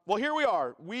Well, here we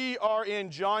are. We are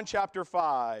in John chapter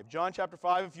 5. John chapter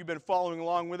 5, if you've been following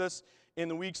along with us in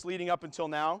the weeks leading up until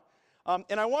now.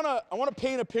 And I want to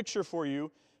paint a picture for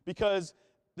you, because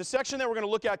the section that we're going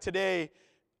to look at today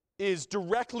is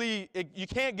directly, you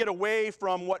can't get away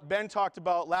from what Ben talked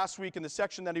about last week in the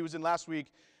section that he was in last week.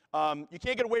 You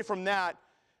can't get away from that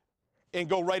and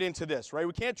go right into this, right?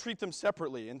 We can't treat them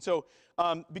separately. And so,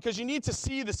 because you need to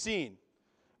see the scene.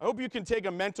 I hope you can take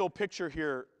a mental picture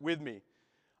here with me.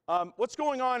 What's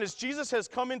going on is Jesus has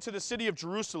come into the city of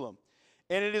Jerusalem,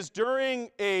 and it is during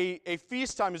a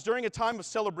feast time, it's during a time of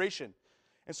celebration.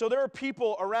 And so there are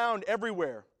people around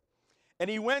everywhere. And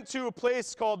he went to a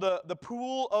place called the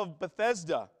Pool of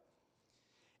Bethesda.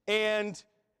 And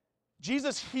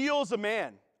Jesus heals a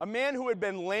man who had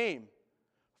been lame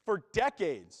for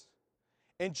decades.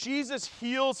 And Jesus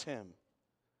heals him.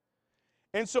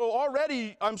 And so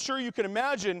already, I'm sure you can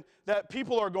imagine that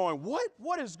people are going,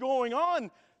 what is going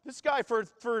on? This guy,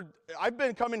 I've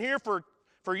been coming here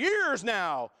for years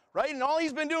now, right? And all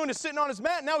he's been doing is sitting on his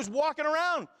mat, and now he's walking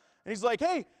around. And he's like,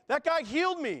 hey, that guy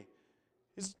healed me.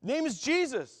 His name is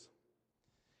Jesus.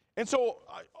 And so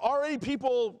already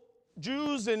people,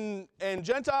 Jews and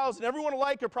Gentiles and everyone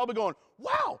alike, are probably going,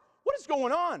 wow, what is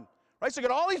going on? Right? So you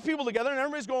got all these people together, and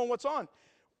everybody's going, what's on?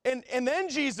 And then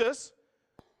Jesus,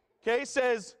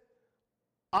 says,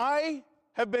 I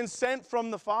have been sent from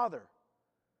the Father.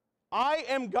 I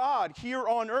am God here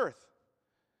on earth.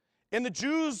 And the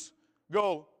Jews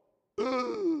go,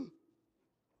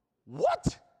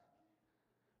 what?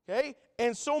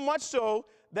 And so much so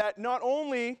that not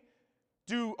only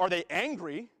are they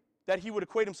angry that he would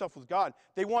equate himself with God,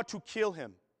 they want to kill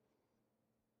him.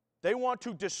 They want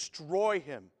to destroy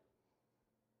him.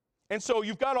 And so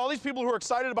you've got all these people who are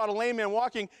excited about a lame man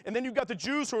walking, and then you've got the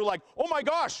Jews who are like, oh my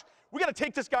gosh, we got to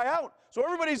take this guy out. So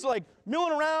everybody's like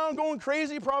milling around, going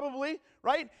crazy probably,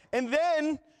 right? And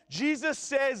then Jesus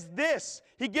says this.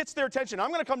 He gets their attention. I'm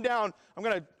going to come down.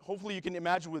 Hopefully you can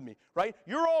imagine with me, right?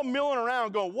 You're all milling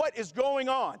around going, what is going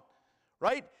on,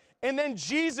 right? And then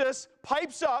Jesus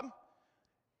pipes up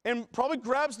and probably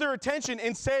grabs their attention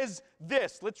and says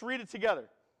this. Let's read it together.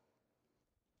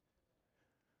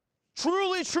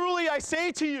 Truly, truly, I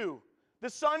say to you, the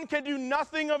Son can do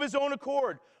nothing of his own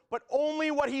accord, but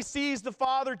only what he sees the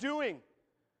Father doing.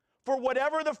 For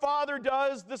whatever the Father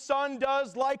does, the Son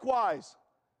does likewise.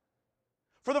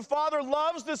 For the Father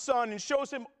loves the Son and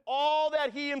shows him all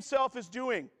that he himself is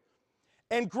doing.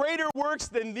 And greater works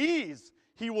than these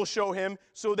he will show him,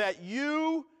 so that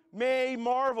you may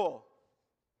marvel.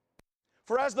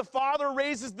 For as the Father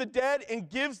raises the dead and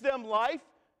gives them life,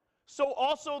 so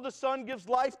also the Son gives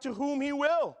life to whom he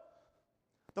will.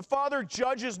 The Father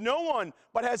judges no one,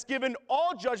 but has given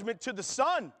all judgment to the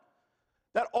Son,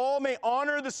 that all may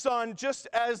honor the Son just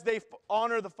as they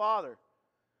honor the Father.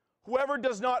 Whoever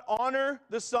does not honor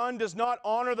the Son does not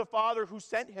honor the Father who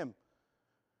sent him.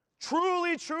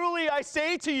 Truly, truly, I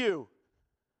say to you,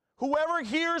 whoever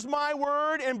hears my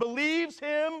word and believes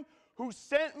him who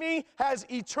sent me has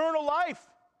eternal life.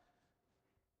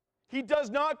 He does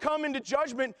not come into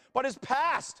judgment, but is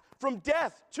passed from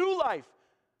death to life.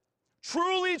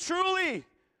 Truly, truly,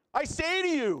 I say to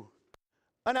you,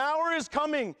 an hour is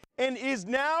coming and is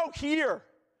now here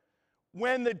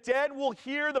when the dead will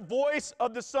hear the voice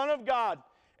of the Son of God,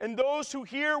 and those who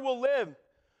hear will live.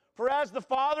 For as the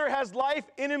Father has life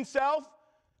in himself,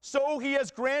 so he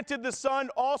has granted the Son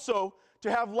also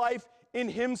to have life in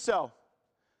himself.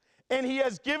 And he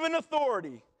has given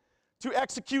authority to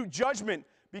execute judgment,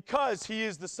 because he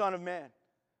is the Son of Man.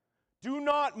 Do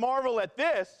not marvel at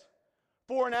this,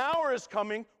 for an hour is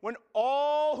coming when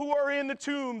all who are in the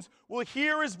tombs will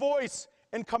hear his voice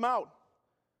and come out,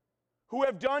 who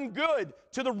have done good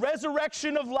to the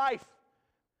resurrection of life,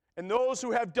 and those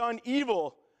who have done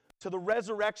evil to the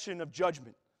resurrection of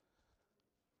judgment.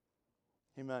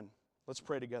 Amen. Let's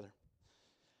pray together.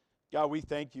 God, we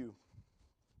thank you.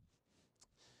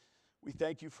 We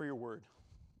thank you for your word.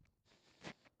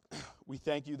 We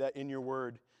thank you that in your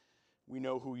word, we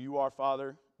know who you are,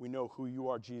 Father. We know who you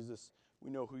are, Jesus. We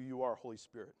know who you are, Holy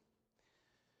Spirit.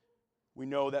 We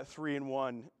know that 3 in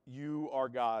 1, you are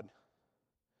God.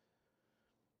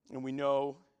 And we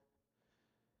know,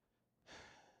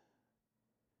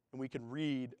 and we can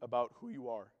read about who you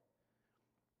are.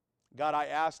 God, I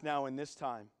ask now in this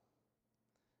time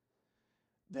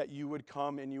that you would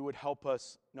come and you would help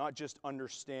us not just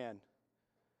understand,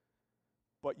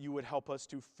 but you would help us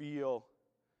to feel,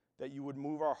 that you would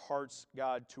move our hearts,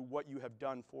 God, to what you have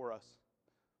done for us,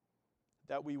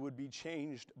 that we would be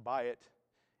changed by it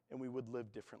and we would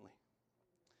live differently.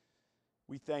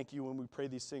 We thank you and we pray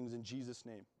these things in Jesus'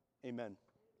 name. Amen.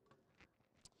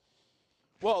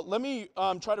 Well, let me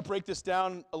try to break this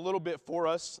down a little bit for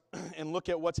us and look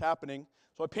at what's happening.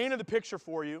 So I painted the picture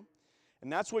for you,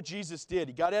 and that's what Jesus did.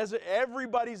 He got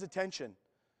everybody's attention,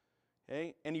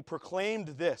 okay? And he proclaimed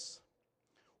this.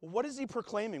 Well, what is he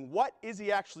proclaiming? What is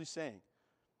he actually saying?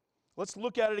 Let's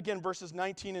look at it again, verses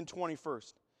 19 and 20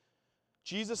 first.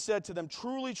 Jesus said to them,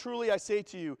 "Truly, truly, I say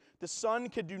to you, the Son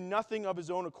can do nothing of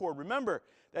his own accord." Remember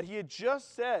that he had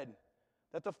just said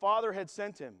that the Father had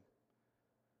sent him.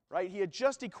 Right? He had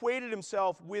just equated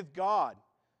himself with God.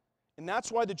 And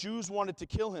that's why the Jews wanted to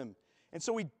kill him. And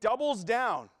so he doubles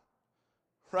down.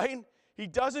 Right? He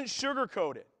doesn't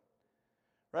sugarcoat it.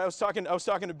 Right? I was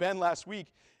talking to Ben last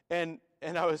week, and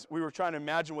we were trying to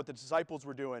imagine what the disciples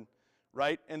were doing.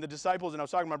 Right? And the disciples, and I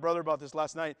was talking to my brother about this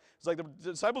last night. It's like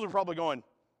the disciples were probably going,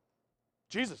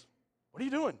 "Jesus, what are you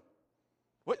doing?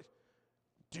 What?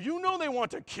 Do you know they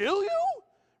want to kill you?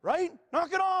 Right?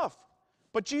 Knock it off."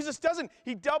 But Jesus doesn't.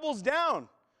 He doubles down,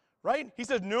 right? He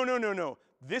says, no, no, no, no.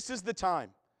 This is the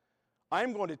time.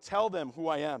 I'm going to tell them who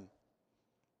I am.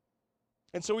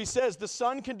 And so he says, the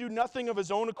Son can do nothing of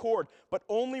his own accord, but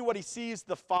only what he sees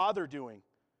the Father doing.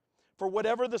 For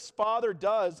whatever the Father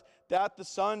does, that the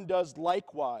Son does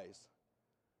likewise.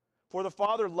 For the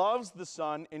Father loves the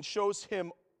Son and shows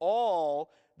him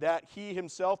all that he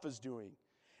himself is doing.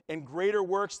 And greater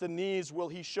works than these will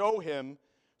he show him,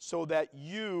 so that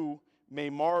you may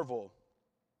marvel.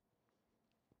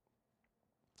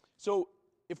 So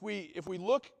if we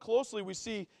look closely, we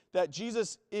see that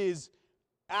Jesus is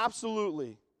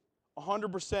absolutely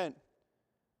 100%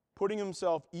 putting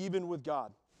himself even with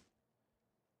God.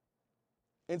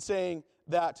 And saying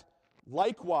that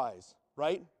likewise,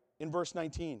 right, in verse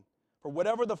 19, for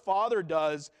whatever the Father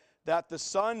does, that the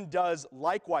Son does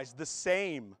likewise, the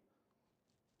same.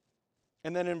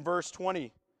 And then in verse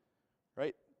 20,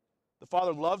 right, the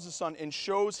Father loves the Son and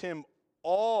shows him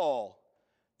all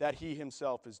that he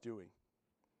himself is doing.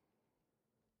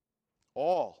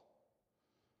 All.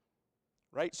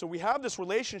 Right? So we have this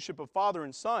relationship of Father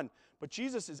and Son, but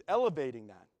Jesus is elevating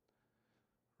that.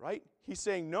 Right? He's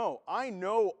saying, no, I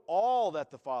know all that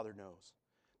the Father knows.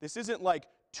 This isn't like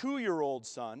 2-year-old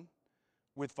son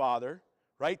with Father,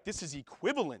 right? This is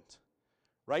equivalent.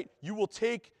 Right? You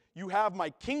have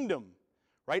my kingdom.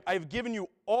 Right? I have given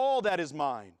you all that is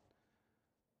mine.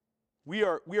 We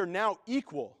are now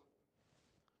equal,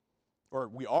 or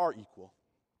we are equal.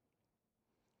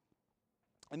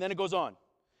 And then it goes on,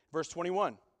 verse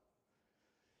 21.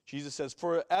 Jesus says,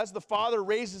 for as the Father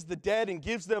raises the dead and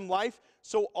gives them life,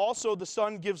 so also the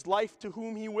Son gives life to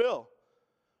whom he will.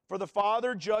 For the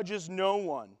Father judges no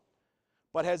one,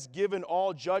 but has given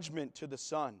all judgment to the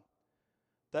Son,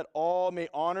 that all may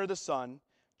honor the Son,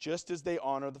 just as they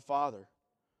honor the Father.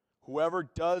 Whoever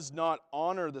does not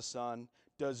honor the Son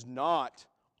does not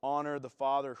honor the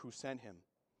Father who sent him.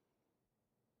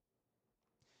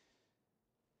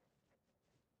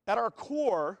 At our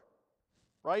core,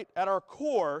 right,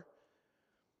 the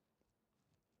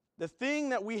thing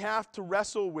that we have to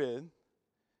wrestle with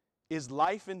is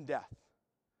life and death,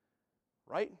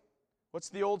 right? What's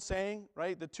the old saying,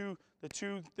 right? The two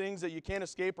things that you can't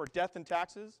escape are death and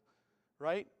taxes,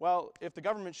 right? Well, if the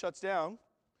government shuts down,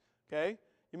 okay,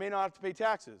 you may not have to pay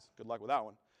taxes. Good luck with that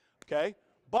one, okay?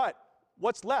 But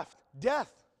what's left?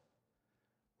 Death,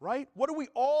 right? What do we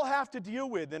all have to deal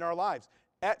with in our lives?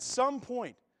 At some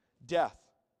point, death,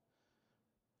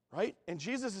 right? And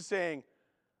Jesus is saying,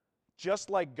 just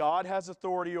like God has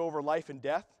authority over life and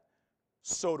death,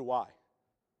 so do I.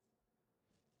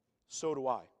 So do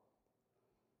I.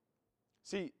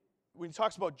 See, when he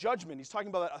talks about judgment, he's talking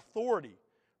about that authority,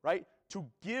 right? To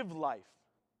give life,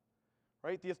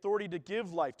 right? The authority to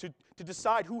give life, to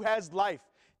decide who has life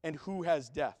and who has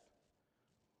death.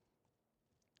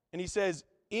 And he says,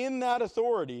 in that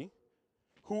authority,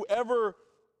 whoever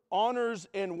honors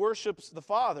and worships the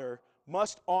Father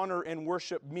must honor and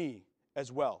worship me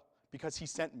as well, because he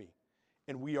sent me,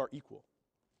 and we are equal.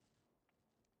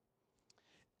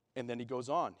 And then he goes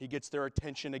on. He gets their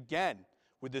attention again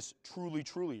with this truly,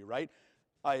 truly, right?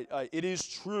 It is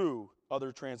true,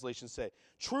 other translations say.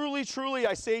 Truly, truly,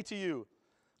 I say to you,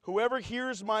 whoever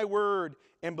hears my word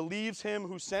and believes him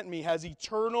who sent me has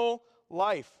eternal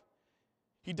life.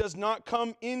 He does not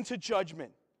come into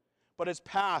judgment, but has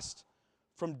passed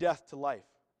from death to life.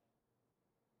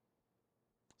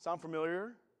 Sound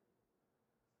familiar?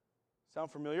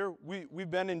 Sound familiar? We've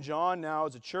been in John now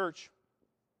as a church.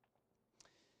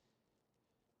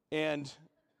 And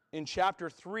in chapter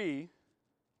 3,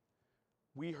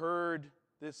 we heard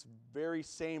this very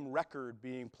same record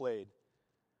being played.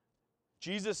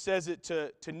 Jesus says it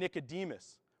to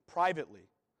Nicodemus privately,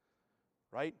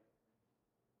 right?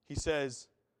 He says,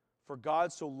 For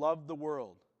God so loved the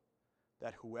world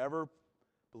that whoever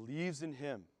believes in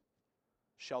him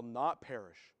shall not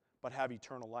perish, but have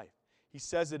eternal life. He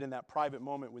says it in that private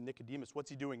moment with Nicodemus. What's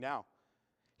he doing now?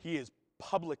 He is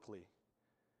publicly,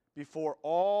 before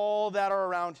all that are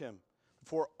around him,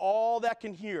 before all that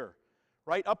can hear,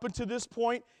 right? Up until this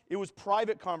point, it was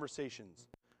private conversations,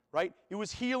 right? It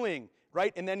was healing,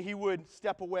 right? And then he would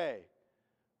step away,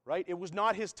 right? It was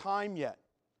not his time yet.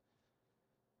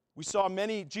 We saw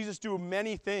Jesus do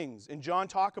many things, and John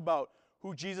talk about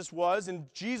who Jesus was, and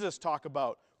Jesus talk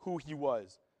about who he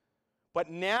was. But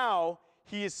now,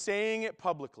 he is saying it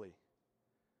publicly.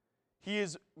 He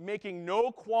is making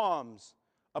no qualms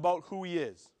about who he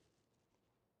is.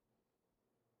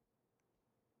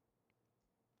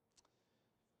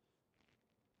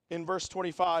 In verse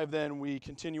 25, then, we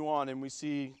continue on and we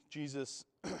see Jesus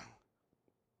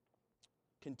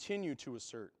continue to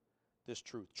assert this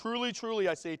truth. Truly, truly,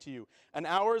 I say to you, an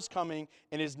hour is coming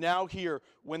and is now here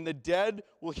when the dead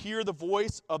will hear the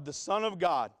voice of the Son of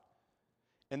God,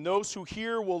 and those who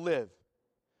hear will live.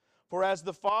 For as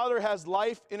the Father has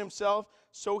life in himself,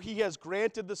 so he has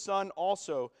granted the Son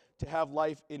also to have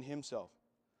life in himself.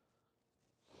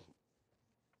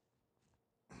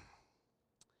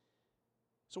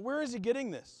 So where is he getting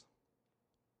this?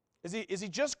 Is he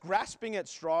just grasping at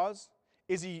straws?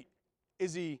 Is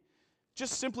he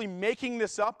just simply making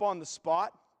this up on the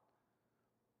spot?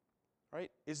 Right?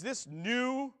 Is this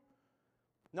new?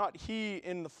 Not he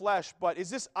in the flesh, but is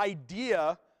this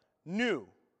idea new?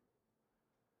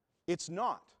 It's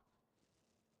not.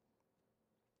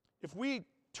 If we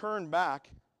turn back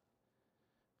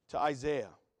to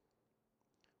Isaiah,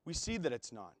 we see that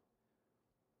it's not.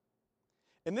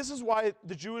 And this is why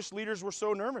the Jewish leaders were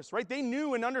so nervous, right? They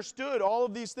knew and understood all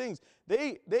of these things.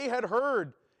 They had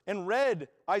heard and read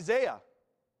Isaiah,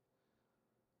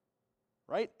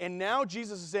 right? And now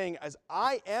Jesus is saying, as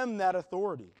I am that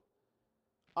authority,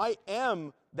 I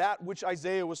am that which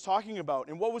Isaiah was talking about.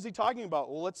 And what was he talking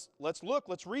about? Well, let's look,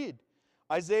 let's read.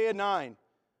 Isaiah 9,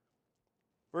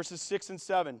 verses 6 and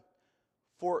 7.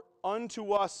 For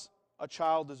unto us a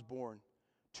child is born,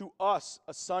 to us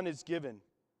a son is given,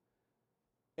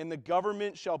 and the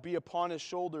government shall be upon his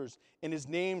shoulders, and his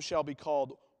name shall be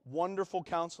called Wonderful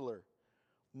Counselor,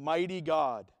 Mighty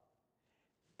God,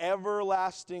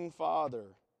 Everlasting Father,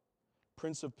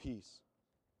 Prince of Peace.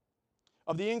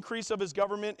 Of the increase of his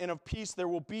government and of peace there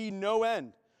will be no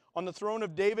end on the throne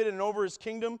of David and over his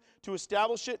kingdom, to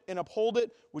establish it and uphold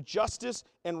it with justice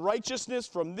and righteousness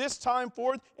from this time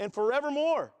forth and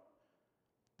forevermore.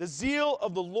 The zeal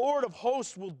of the Lord of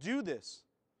hosts will do this.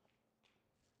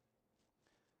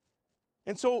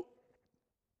 And so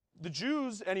the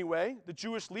Jews, anyway, the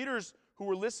Jewish leaders who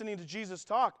were listening to Jesus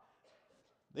talk,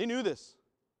 they knew this,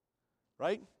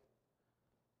 right?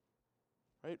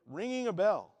 Right? Ringing a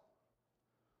bell.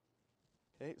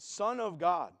 Okay? Son of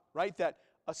God, right? That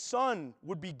a son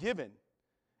would be given,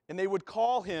 and they would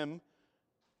call him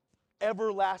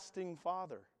Everlasting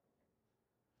Father.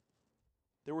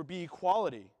 There would be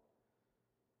equality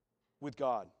with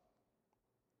God.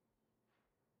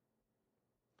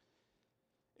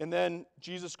 And then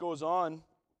Jesus goes on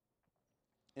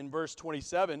in verse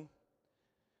 27,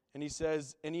 and he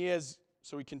says,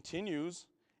 so he continues,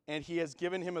 and he has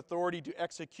given him authority to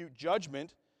execute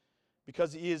judgment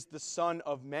because he is the Son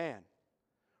of Man.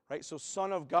 Right? So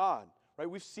Son of God. Right?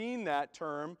 We've seen that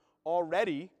term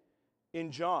already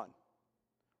in John.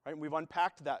 Right? And we've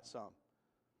unpacked that some.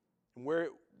 And where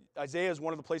Isaiah is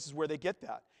one of the places where they get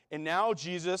that. And now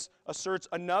Jesus asserts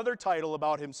another title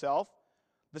about himself,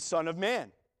 the Son of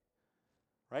Man.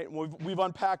 Right? And we've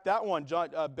unpacked that one.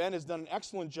 Ben has done an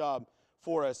excellent job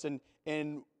for us.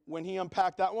 And when he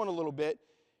unpacked that one a little bit,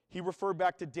 he referred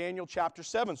back to Daniel chapter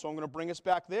 7. So I'm going to bring us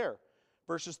back there.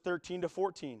 Verses 13 to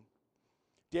 14.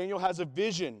 Daniel has a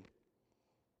vision.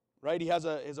 Right? He has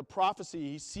a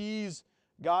prophecy. He sees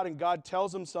God, and God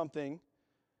tells him something,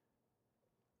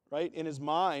 right, in his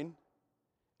mind.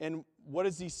 And what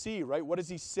does he see, right? What does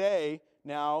he say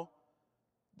now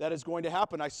that is going to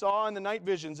happen? I saw in the night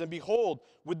visions, and behold,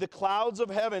 with the clouds of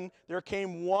heaven there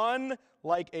came one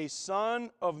like a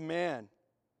son of man.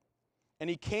 And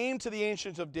he came to the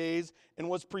Ancient of Days and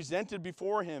was presented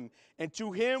before him. And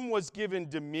to him was given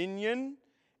dominion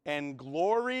and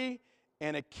glory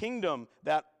and a kingdom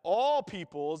that all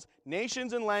peoples,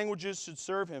 nations, and languages should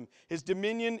serve him. His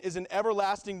dominion is an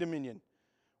everlasting dominion,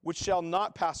 which shall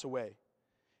not pass away,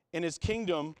 and his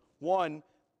kingdom one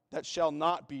that shall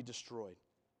not be destroyed.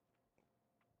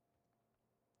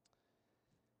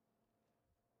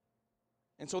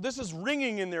 And so this is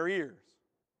ringing in their ears,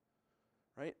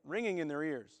 right? Ringing in their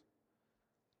ears.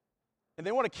 And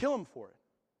they want to kill him for it.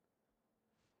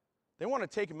 They want to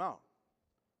take him out.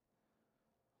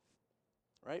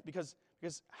 Right? Because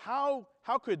how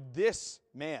could this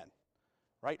man,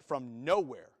 right, from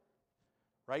nowhere,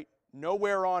 right,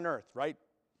 nowhere on earth, right,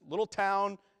 little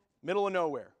town, middle of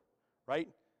nowhere, right,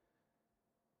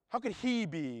 how could he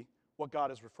be what God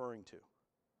is referring to?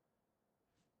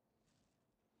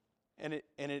 And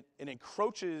it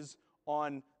encroaches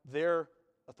on their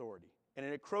authority, and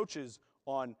it encroaches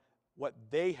on what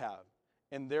they have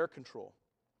and their control.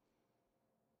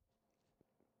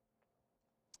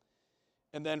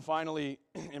 And then finally,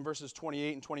 in verses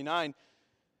 28 and 29,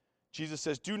 Jesus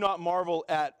says, "Do not marvel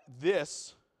at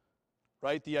this,"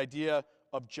 right, the idea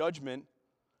of judgment,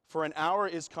 "for an hour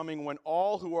is coming when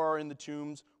all who are in the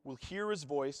tombs will hear his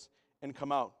voice and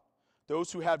come out.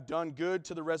 Those who have done good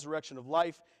to the resurrection of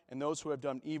life, and those who have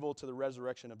done evil to the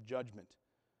resurrection of judgment."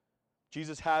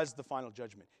 Jesus has the final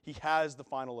judgment. He has the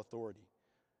final authority.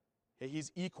 He's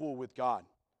equal with God.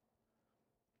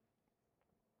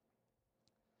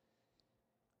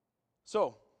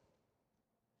 So,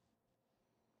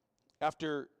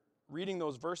 after reading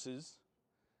those verses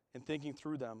and thinking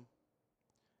through them,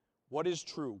 what is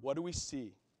true? What do we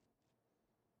see?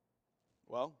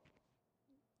 Well,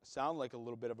 I sound like a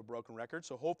little bit of a broken record,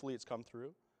 so hopefully it's come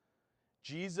through.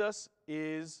 Jesus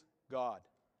is God.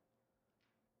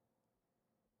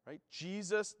 Right?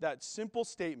 Jesus, that simple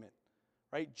statement,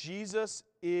 right? Jesus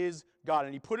is God.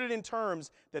 And he put it in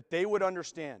terms that they would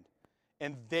understand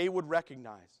and they would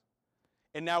recognize.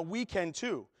 And now we can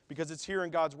too, because it's here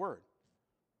in God's word.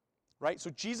 Right? So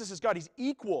Jesus is God. He's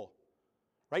equal.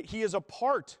 Right? He is a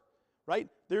part. Right?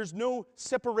 There's no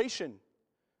separation.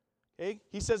 Okay?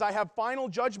 He says, "I have final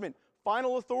judgment,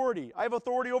 final authority. I have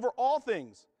authority over all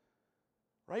things."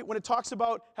 Right? When it talks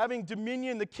about having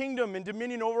dominion, the kingdom and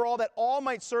dominion over all, that all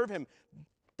might serve him,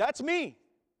 that's me.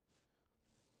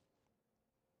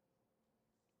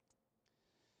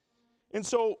 And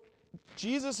so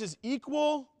Jesus is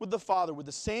equal with the Father, with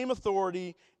the same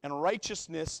authority and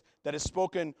righteousness that is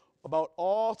spoken about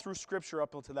all through Scripture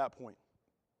up until that point.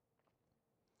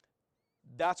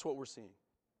 That's what we're seeing.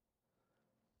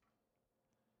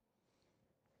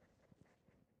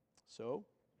 So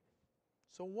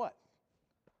what?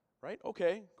 Right?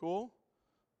 Okay, cool.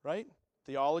 Right?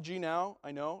 Theology now,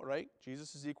 I know, right?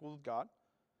 Jesus is equal with God.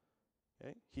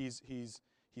 Okay?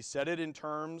 He said it in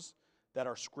terms that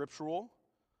are scriptural.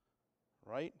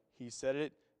 Right? He said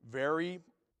it very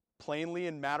plainly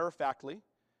and matter-of-factly.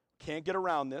 Can't get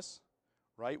around this.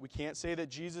 Right? We can't say that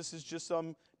Jesus is just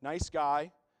some nice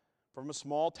guy from a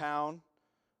small town,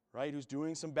 right, who's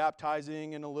doing some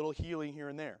baptizing and a little healing here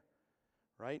and there.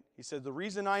 Right? He said, "The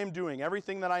reason I am doing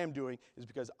everything that I am doing is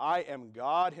because I am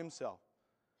God himself,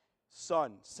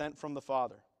 Son sent from the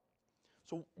Father."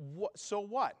 So what?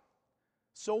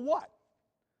 So what?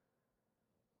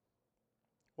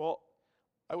 Well,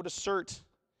 I would assert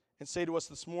and say to us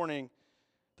this morning,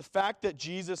 the fact that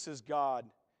Jesus is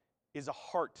God is a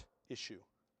heart issue.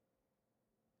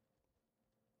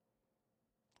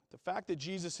 The fact that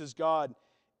Jesus is God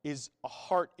is a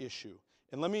heart issue.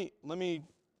 And let me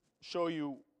show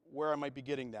you where I might be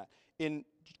getting that. In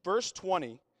verse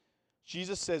 20,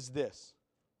 Jesus says this: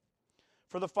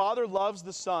 "For the Father loves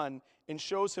the Son and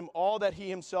shows him all that he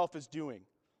himself is doing.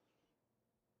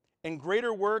 And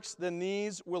greater works than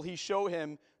these will he show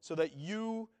him, so that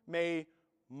you may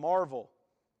marvel."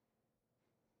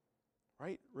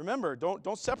 Right? Remember,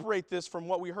 don't separate this from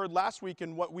what we heard last week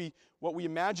and what we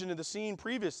imagined in the scene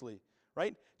previously.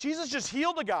 Right? Jesus just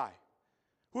healed a guy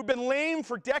who had been lame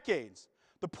for decades.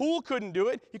 The pool couldn't do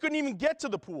it. He couldn't even get to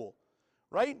the pool.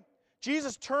 Right?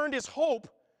 Jesus turned his hope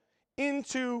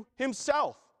into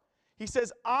himself. He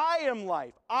says, "I am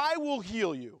life. I will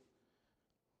heal you."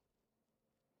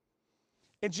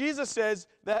 And Jesus says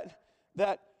that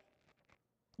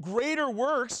greater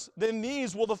works than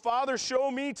these will the Father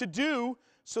show me to do,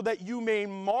 so that you may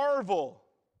marvel.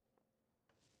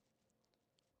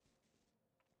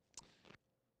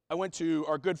 I went to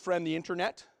our good friend the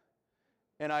internet,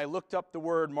 and I looked up the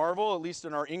word marvel, at least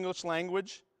in our English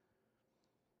language.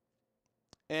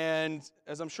 And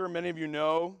as I'm sure many of you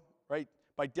know, right,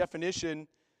 by definition,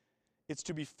 it's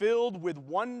to be filled with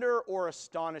wonder or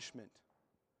astonishment.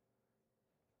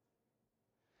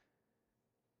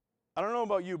 I don't know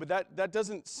about you, but that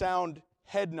doesn't sound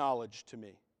head knowledge to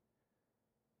me.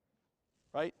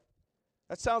 Right?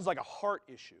 That sounds like a heart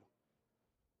issue.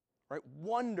 Right?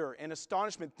 Wonder and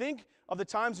astonishment. Think of the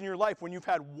times in your life when you've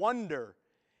had wonder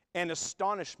and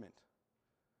astonishment.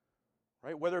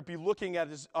 Right? Whether it be looking at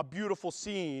a beautiful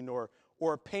scene or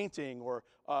a painting or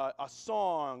a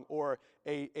song or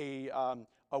a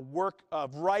work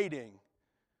of writing.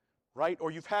 right?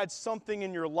 Or you've had something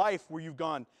in your life where you've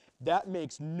gone, that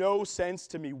makes no sense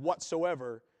to me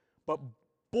whatsoever, but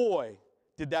boy,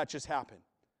 did that just happen.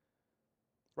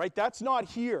 Right? That's not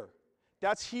here.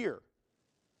 That's here.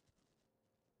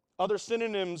 Other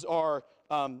synonyms are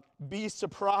be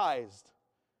surprised,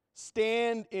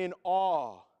 stand in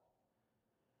awe,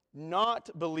 not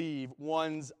believe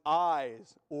one's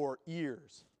eyes or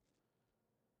ears,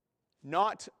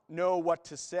 not know what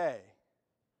to say.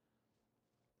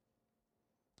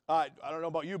 I don't know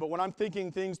about you, but when I'm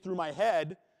thinking things through my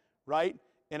head, right,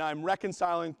 and I'm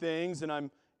reconciling things and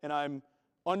I'm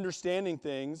understanding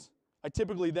things, I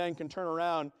typically then can turn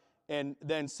around and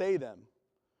then say them,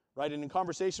 right? And in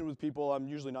conversation with people, I'm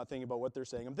usually not thinking about what they're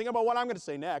saying. I'm thinking about what I'm going to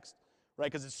say next, right?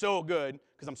 Because it's so good,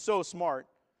 because I'm so smart,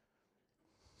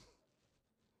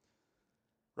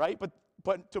 right?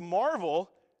 But to marvel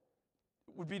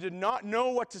would be to not know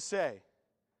what to say,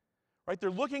 right? They're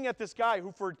looking at this guy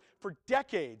who for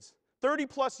decades, 30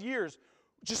 plus years,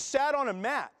 just sat on a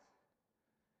mat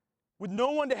with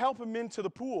no one to help him into the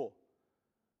pool.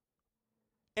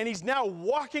 And he's now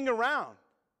walking around.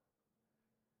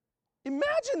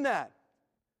 Imagine that,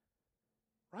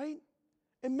 right?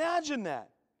 Imagine that.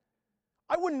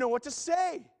 I wouldn't know what to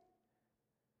say,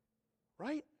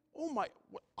 right? Oh my,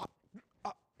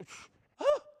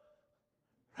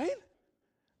 right?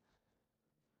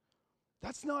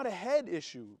 That's not a head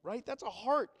issue, right? That's a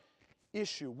heart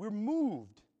issue. We're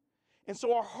moved. And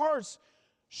so our hearts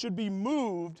should be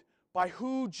moved by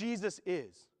who Jesus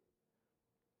is,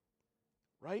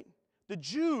 right? The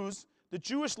Jews, the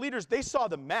Jewish leaders, they saw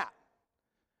the mat,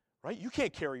 right? You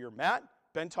can't carry your mat.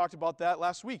 Ben talked about that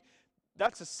last week.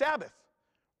 That's a Sabbath,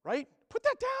 right? Put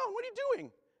that down. What are you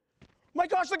doing? My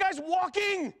gosh, the guy's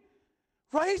walking,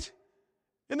 right?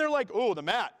 And they're like, oh, the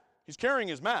mat. He's carrying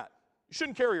his mat. You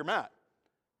shouldn't carry your mat.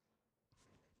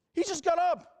 He just got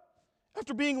up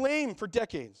after being lame for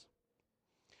decades.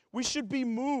 We should be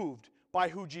moved by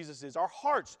who Jesus is. Our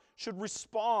hearts should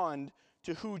respond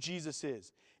to who Jesus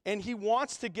is. And he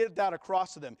wants to get that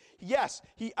across to them. Yes,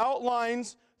 he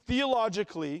outlines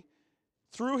theologically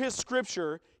through his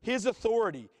scripture his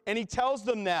authority. And he tells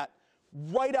them that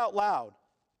right out loud.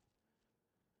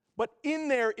 But in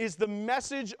there is the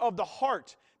message of the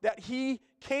heart that he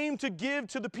came to give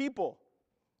to the people.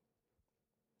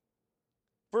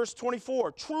 Verse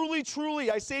 24, truly, truly,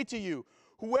 I say to you,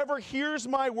 whoever hears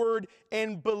my word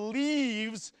and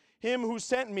believes him who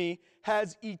sent me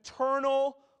has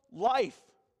eternal life.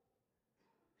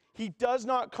 He does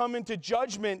not come into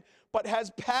judgment, but has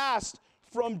passed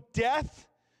from death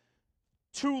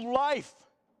to life.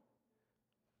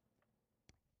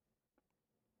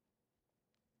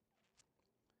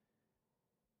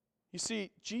 You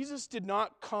see, Jesus did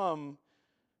not come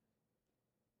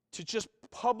to just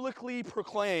publicly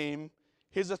proclaim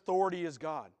his authority as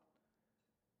God.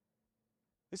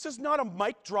 This is not a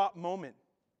mic drop moment,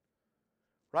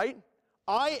 right?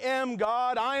 I am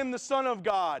God. I am the Son of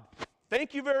God.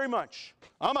 Thank you very much.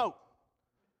 I'm out,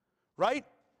 right?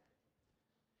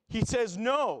 He says,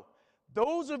 no,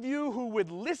 those of you who would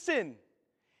listen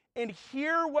and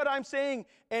hear what I'm saying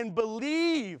and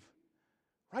believe,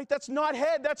 right? That's not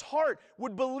head, that's heart.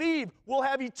 Would believe will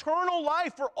have eternal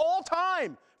life for all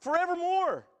time,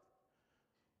 forevermore.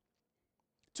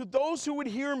 To those who would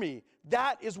hear me,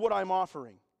 that is what I'm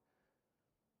offering.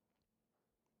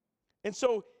 And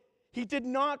so he did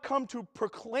not come to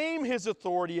proclaim his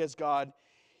authority as God.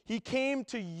 He came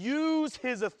to use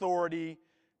his authority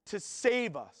to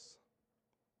save us.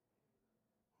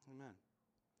 Amen.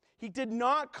 He did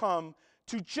not come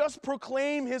to just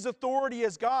proclaim his authority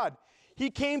as God. He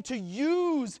came to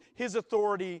use his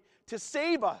authority to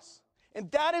save us. And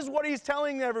that is what he's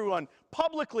telling everyone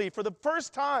publicly for the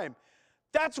first time.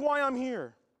 That's why I'm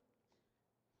here.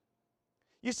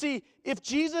 You see, if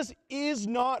Jesus is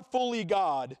not fully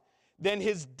God, then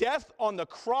his death on the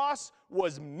cross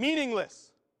was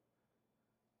meaningless.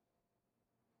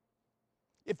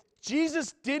 If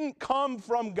Jesus didn't come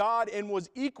from God and was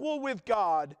equal with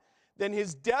God, then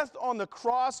his death on the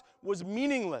cross was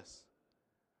meaningless.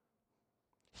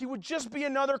 He would just be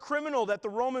another criminal that the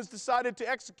Romans decided to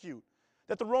execute,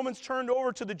 that the Romans turned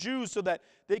over to the Jews so that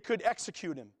they could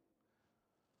execute him.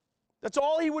 That's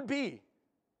all he would be.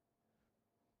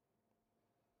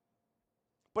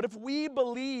 But if we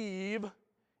believe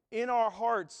in our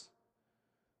hearts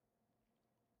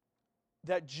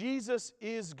that Jesus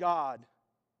is God,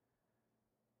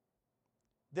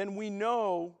 then we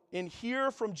know and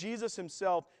hear from Jesus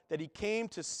himself that he came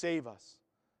to save us.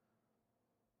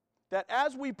 That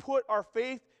as we put our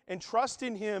faith and trust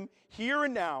in him here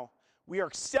and now, we are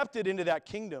accepted into that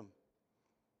kingdom.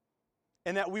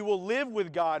 and that we will live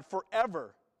with God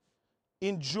forever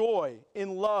in joy, in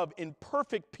love, in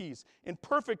perfect peace, in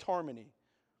perfect harmony.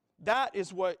 That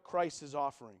is what Christ is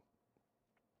offering.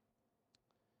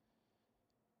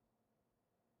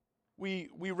 We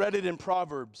read it in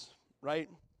Proverbs, right?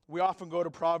 We often go to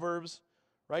Proverbs,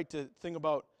 right, to think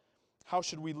about how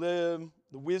should we live,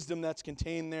 the wisdom that's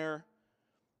contained there.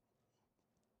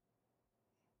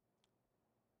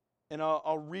 And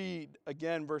I'll read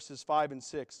again verses 5 and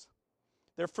 6.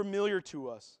 They're familiar to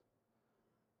us.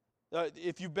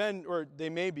 If you've been, or they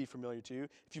may be familiar to you,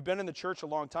 if you've been in the church a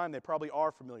long time, they probably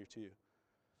are familiar to you.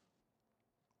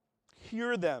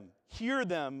 Hear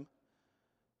them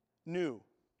new.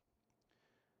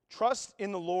 Trust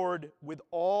in the Lord with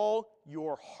all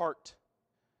your heart,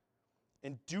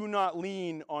 and do not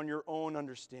lean on your own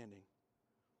understanding.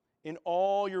 In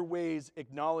all your ways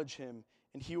acknowledge him,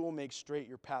 and he will make straight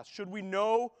your paths. Should we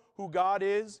know who God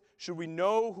is? Should we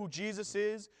know who Jesus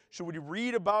is? Should we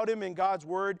read about him in God's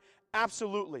word?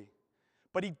 Absolutely.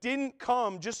 But he didn't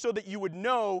come just so that you would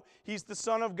know he's the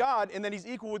Son of God and that he's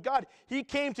equal with God. He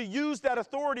came to use that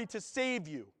authority to save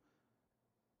you.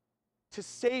 To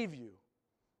save you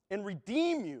and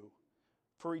redeem you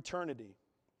for eternity.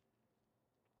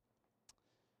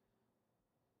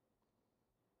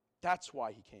 That's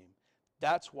why he came.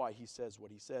 That's why he says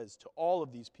what he says to all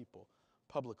of these people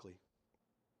publicly.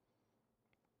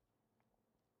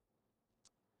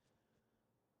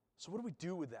 So what do we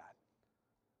do with that?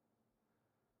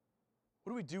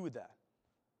 What do we do with that?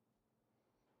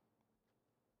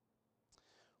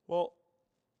 Well,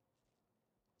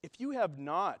 if you have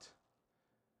not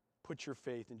put your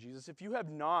faith in Jesus, if you've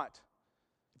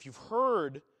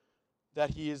heard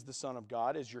that he is the Son of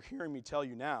God, as you're hearing me tell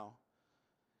you now,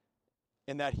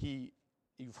 and that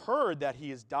you've heard that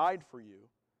he has died for you,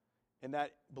 and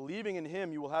that believing in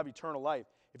him you will have eternal life.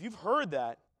 If you've heard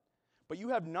that, but you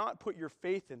have not put your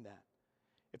faith in that,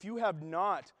 if you have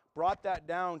not brought that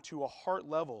down to a heart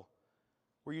level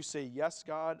where you say, yes,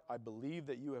 God, I believe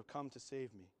that you have come to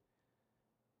save me,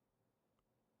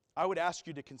 I would ask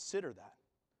you to consider that.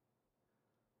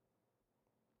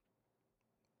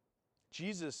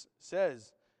 Jesus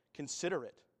says, consider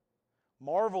it.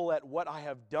 Marvel at what I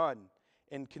have done,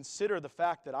 and consider the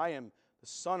fact that I am the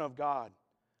Son of God.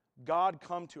 God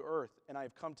come to earth, and I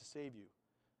have come to save you.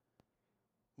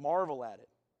 Marvel at it.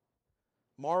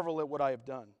 Marvel at what I have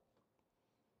done.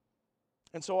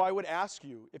 And so I would ask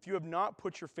you, if you have not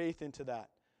put your faith into that,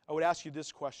 I would ask you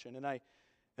this question. And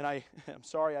I'm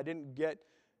sorry I didn't get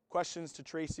questions to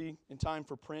Tracy in time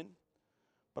for print,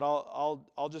 but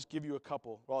I'll just give you a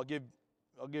couple. Well,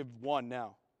 I'll give one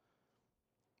now.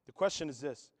 The question is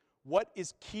this: what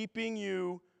is keeping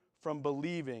you from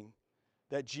believing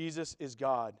that Jesus is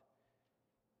God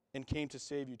and came to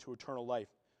save you to eternal life?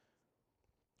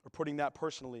 Or putting that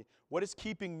personally, what is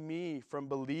keeping me from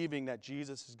believing that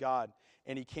Jesus is God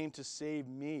and he came to save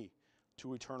me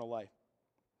to eternal life?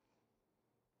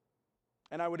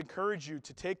 And I would encourage you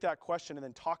to take that question and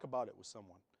then talk about it with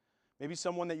someone. Maybe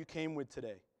someone that you came with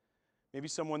today. Maybe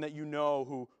someone that you know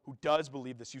who does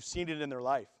believe this. You've seen it in their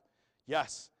life.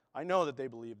 Yes, I know that they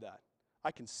believe that. I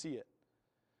can see it.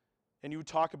 And you would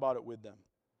talk about it with them.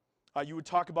 You would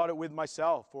talk about it with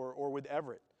myself or with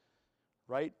Everett,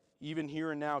 right? Even here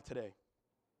and now today.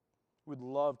 We'd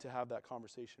love to have that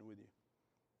conversation with you.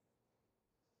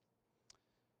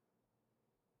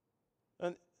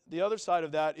 And the other side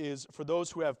of that is for those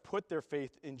who have put their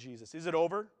faith in Jesus. Is it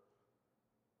over?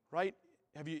 Right?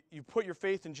 Have you put your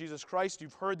faith in Jesus Christ?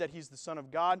 You've heard that he's the Son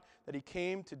of God, that he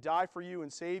came to die for you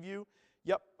and save you.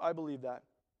 Yep, I believe that.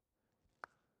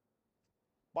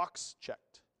 Box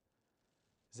checked.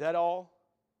 Is that all?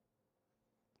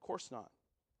 Of course not.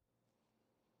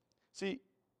 See,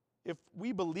 if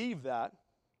we believe that,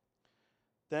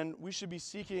 then we should be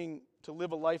seeking to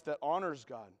live a life that honors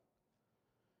God.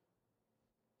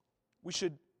 We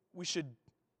should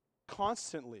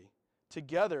constantly,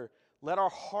 together, let our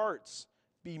hearts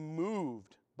be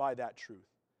moved by that truth.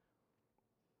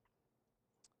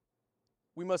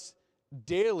 We must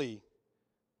daily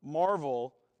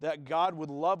marvel that God would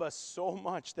love us so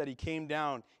much that he came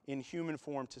down in human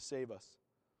form to save us.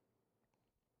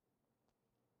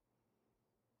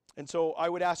 And so I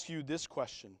would ask you this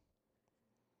question: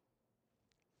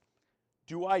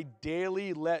 do I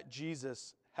daily let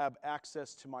Jesus have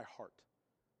access to my heart?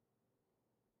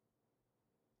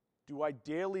 Do I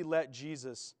daily let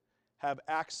Jesus have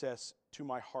access to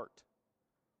my heart?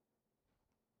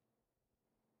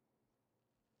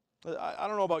 I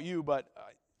don't know about you, but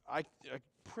I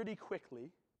pretty quickly,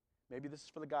 maybe this is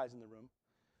for the guys in the room,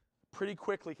 pretty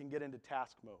quickly can get into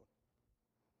task mode.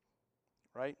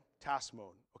 Right? Task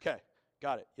mode. Okay,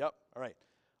 Got it. Yep. All right.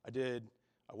 I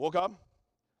woke up,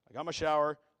 I got my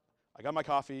shower, I got my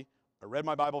coffee, I read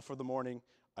my Bible for the morning,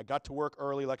 I got to work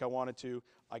early like I wanted to,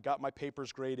 I got my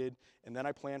papers graded, and then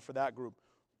I planned for that group.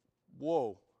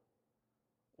 Whoa.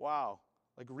 Wow.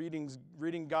 Like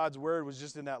reading God's word was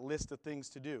just in that list of things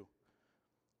to do.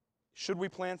 Should we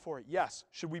plan for it? Yes.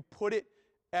 Should we put it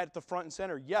at the front and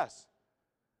center? Yes.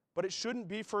 But it shouldn't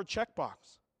be for a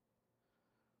checkbox.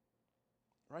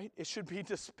 Right? It should be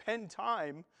to spend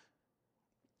time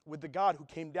with the God who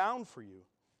came down for you.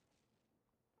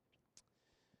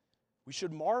 We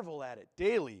should marvel at it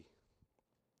daily.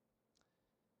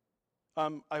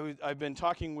 I've been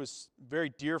talking with very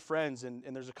dear friends, and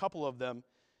there's a couple of them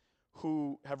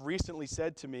who have recently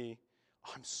said to me,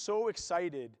 I'm so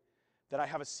excited that I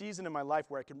have a season in my life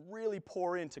where I can really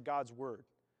pour into God's word.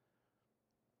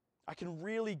 I can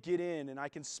really get in and I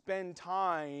can spend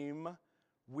time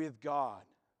with God.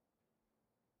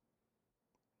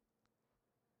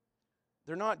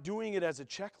 They're not doing it as a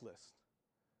checklist.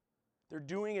 They're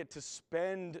doing it to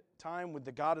spend time with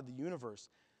the God of the universe,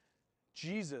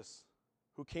 Jesus,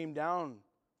 who came down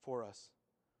for us.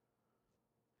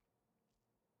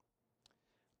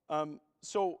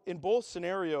 So in both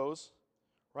scenarios,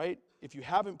 right, if you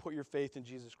haven't put your faith in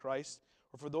Jesus Christ,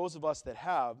 or for those of us that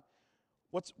have,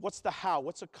 what's the how?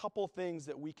 What's a couple things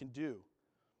that we can do?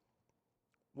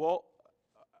 Well,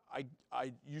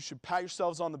 you should pat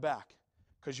yourselves on the back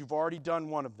because you've already done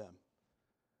one of them.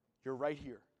 You're right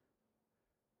here.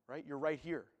 Right? You're right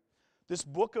here. This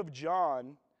book of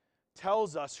John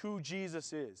tells us who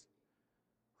Jesus is.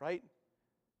 Right?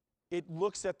 It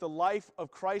looks at the life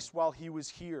of Christ while he was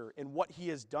here and what he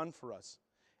has done for us.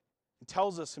 It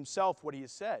tells us himself what he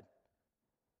has said.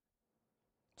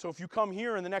 So if you come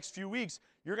here in the next few weeks,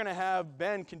 you're going to have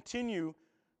Ben continue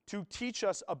to teach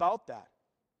us about that.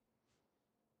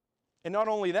 And not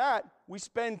only that, we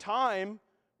spend time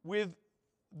with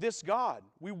this God.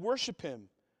 We worship him,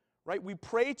 right? We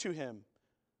pray to him.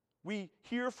 We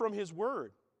hear from his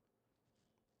word.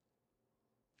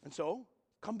 And so,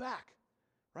 come back,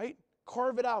 right?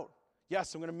 Carve it out.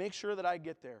 Yes, I'm going to make sure that I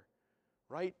get there,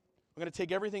 right? I'm going to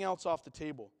take everything else off the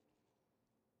table.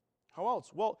 How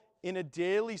else? Well, in a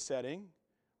daily setting,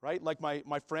 right? Like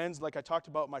my friends, like I talked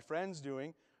about my friends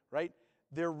doing, right?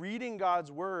 They're reading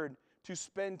God's word to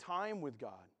spend time with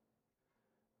God,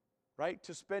 right?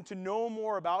 To know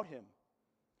more about him,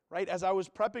 right? As I was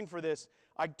prepping for this,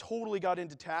 I totally got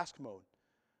into task mode,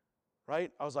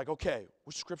 right? I was like, okay,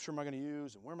 which scripture am I going to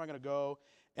use and where am I going to go?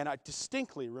 And I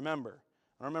distinctly remember,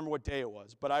 I don't remember what day it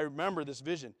was, but I remember this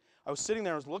vision. I was sitting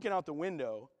there, I was looking out the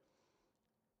window,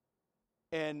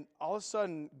 and all of a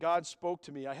sudden, God spoke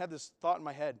to me. I had this thought in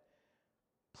my head,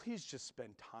 please just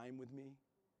spend time with me.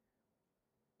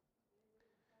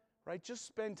 Right? Just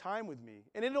spend time with me.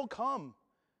 And it'll come.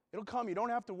 It'll come. You don't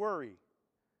have to worry.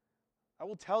 I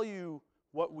will tell you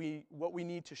what we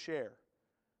need to share,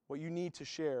 what you need to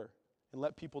share, and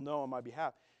let people know on my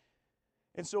behalf.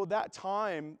 And so that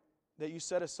time that you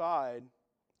set aside,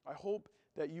 I hope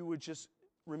that you would just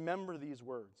remember these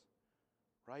words,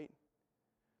 right?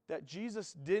 That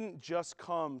Jesus didn't just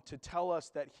come to tell us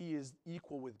that he is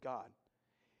equal with God.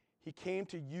 He came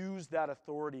to use that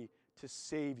authority to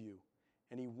save you,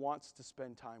 and he wants to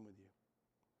spend time with you.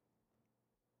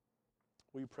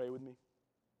 Will you pray with me?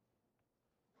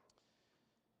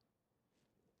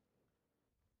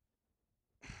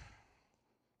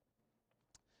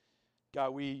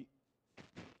 God, we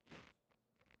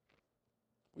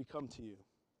come to you.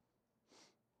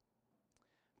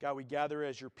 God, we gather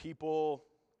as your people.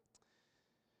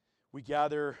 We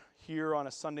gather here on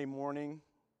a Sunday morning.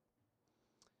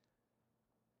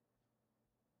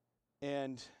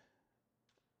 And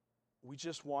we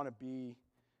just want to be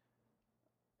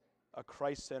a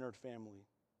Christ-centered family.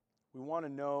 We want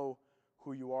to know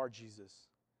who you are, Jesus.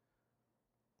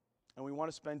 And we want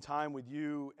to spend time with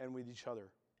you and with each other.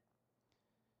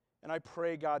 And I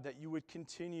pray, God, that you would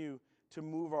continue to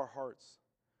move our hearts.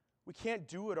 We can't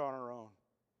do it on our own.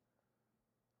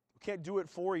 We can't do it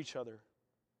for each other.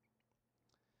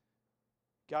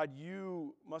 God,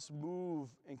 you must move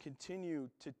and continue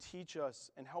to teach us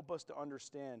and help us to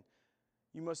understand.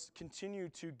 You must continue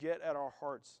to get at our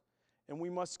hearts, and we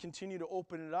must continue to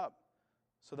open it up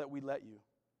so that we let you.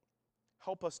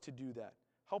 Help us to do that.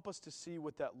 Help us to see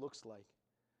what that looks like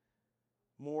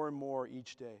more and more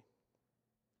each day.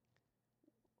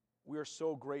 We are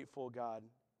so grateful, God,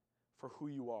 for who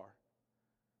you are.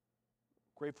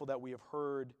 Grateful that we have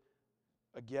heard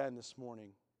again this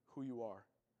morning who you are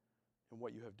and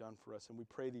what you have done for us. And we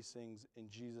pray these things in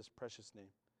Jesus' precious name.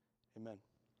 Amen.